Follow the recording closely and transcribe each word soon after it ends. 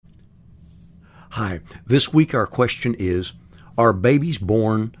Hi, this week our question is, are babies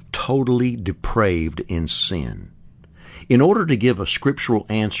born totally depraved in sin? In order to give a scriptural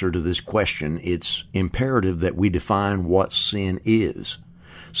answer to this question, it's imperative that we define what sin is.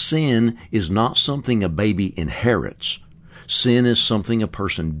 Sin is not something a baby inherits. Sin is something a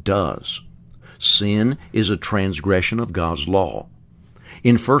person does. Sin is a transgression of God's law.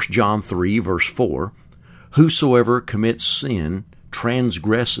 In 1 John 3, verse 4, whosoever commits sin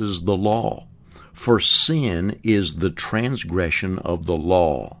transgresses the law, for sin is the transgression of the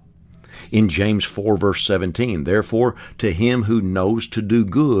law. In James 4, verse 17, therefore to him who knows to do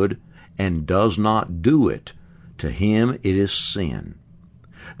good and does not do it, to him it is sin.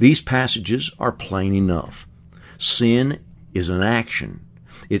 These passages are plain enough. Sin is an action.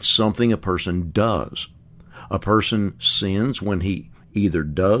 It's something a person does. A person sins when he either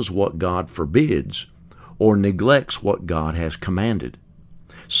does what God forbids or neglects what God has commanded.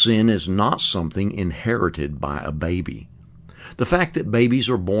 Sin is not something inherited by a baby. The fact that babies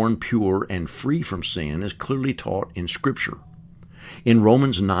are born pure and free from sin is clearly taught in Scripture. In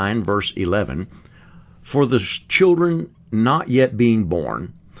Romans 9, verse 11, for the children not yet being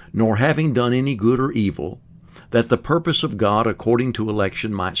born, nor having done any good or evil, that the purpose of God according to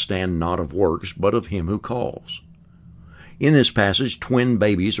election might stand not of works, but of him who calls. In this passage, twin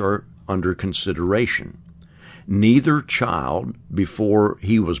babies are under consideration. Neither child, before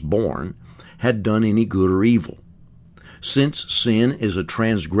he was born, had done any good or evil. Since sin is a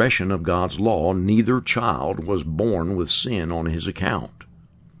transgression of God's law, neither child was born with sin on his account.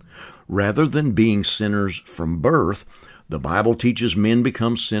 Rather than being sinners from birth, the Bible teaches men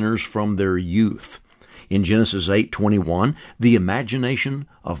become sinners from their youth. In Genesis 8:21, the imagination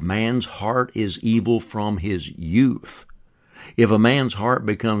of man's heart is evil from his youth. If a man's heart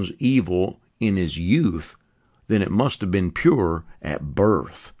becomes evil in his youth, then it must have been pure at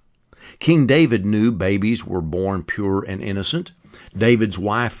birth. King David knew babies were born pure and innocent. David's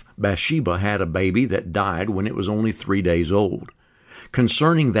wife Bathsheba had a baby that died when it was only 3 days old.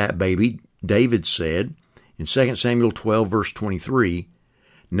 Concerning that baby, David said in 2 Samuel 12, verse 23,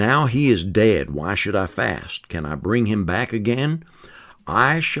 now he is dead, why should I fast? Can I bring him back again?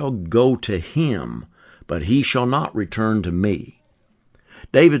 I shall go to him, but he shall not return to me.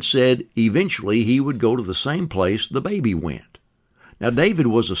 David said eventually he would go to the same place the baby went. Now, David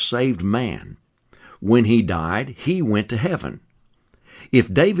was a saved man. When he died, he went to heaven.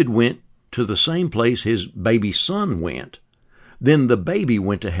 If David went to the same place his baby son went, then the baby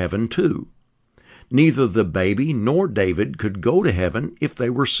went to heaven too. Neither the baby nor David could go to heaven if they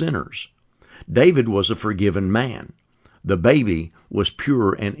were sinners. David was a forgiven man. The baby was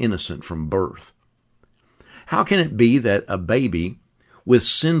pure and innocent from birth. How can it be that a baby with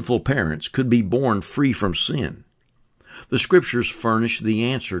sinful parents could be born free from sin? The Scriptures furnish the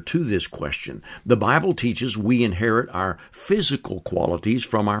answer to this question. The Bible teaches we inherit our physical qualities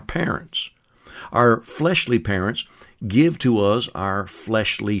from our parents. Our fleshly parents give to us our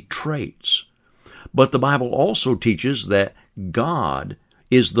fleshly traits. But the Bible also teaches that God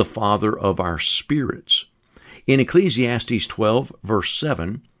is the Father of our spirits. In Ecclesiastes 12, verse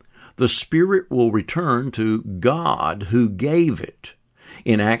 7, the Spirit will return to God who gave it.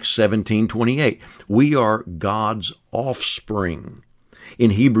 In Acts 17:28, we are God's offspring.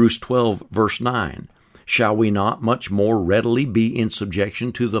 In Hebrews 12, verse 9, shall we not much more readily be in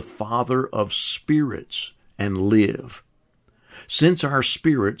subjection to the Father of spirits and live? Since our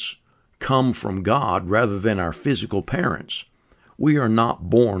spirits come from God rather than our physical parents, we are not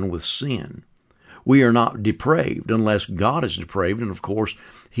born with sin. We are not depraved unless God is depraved, and of course,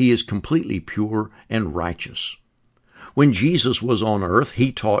 he is completely pure and righteous. When Jesus was on earth,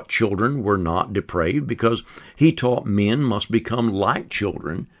 he taught children were not depraved because he taught men must become like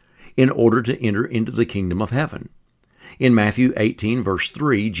children in order to enter into the kingdom of heaven. In Matthew 18, verse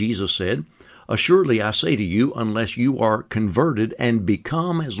 3, Jesus said, assuredly I say to you, unless you are converted and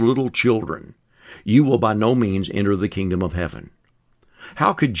become as little children, you will by no means enter the kingdom of heaven.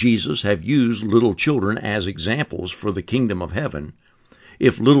 How could Jesus have used little children as examples for the kingdom of heaven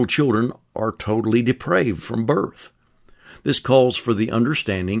if little children are totally depraved from birth? This calls for the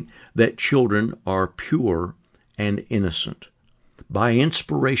understanding that children are pure and innocent. By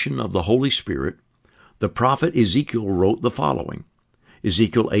inspiration of the Holy Spirit, the prophet Ezekiel wrote the following.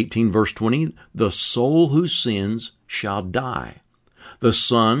 Ezekiel 18, verse 20, the soul who sins shall die. The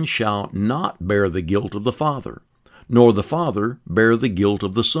son shall not bear the guilt of the father, nor the father bear the guilt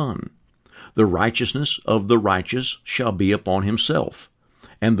of the son. The righteousness of the righteous shall be upon himself,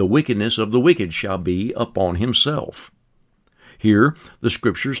 and the wickedness of the wicked shall be upon himself. Here, the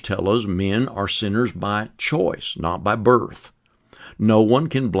Scriptures tell us men are sinners by choice, not by birth. No one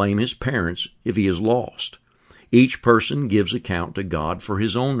can blame his parents if he is lost. Each person gives account to God for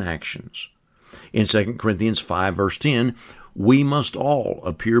his own actions. In 2 Corinthians 5, verse 10, we must all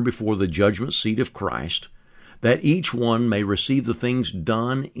appear before the judgment seat of Christ, that each one may receive the things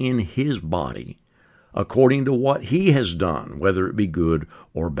done in his body, according to what he has done, whether it be good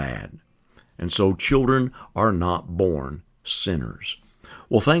or bad. And so children are not born sinners.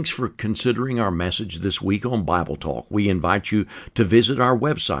 Well, thanks for considering our message this week on Bible Talk. We invite you to visit our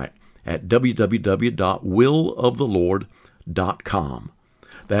website at www.willofthelord.com.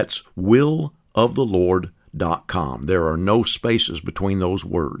 That's willofthelord.com. There are no spaces between those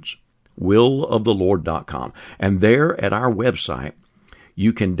words. willofthelord.com. And there at our website,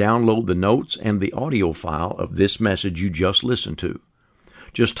 you can download the notes and the audio file of this message you just listened to.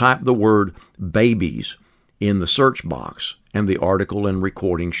 Just type the word babies in the search box, and the article and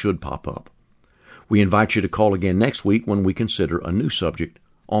recording should pop up. We invite you to call again next week when we consider a new subject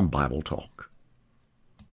on Bible Talk.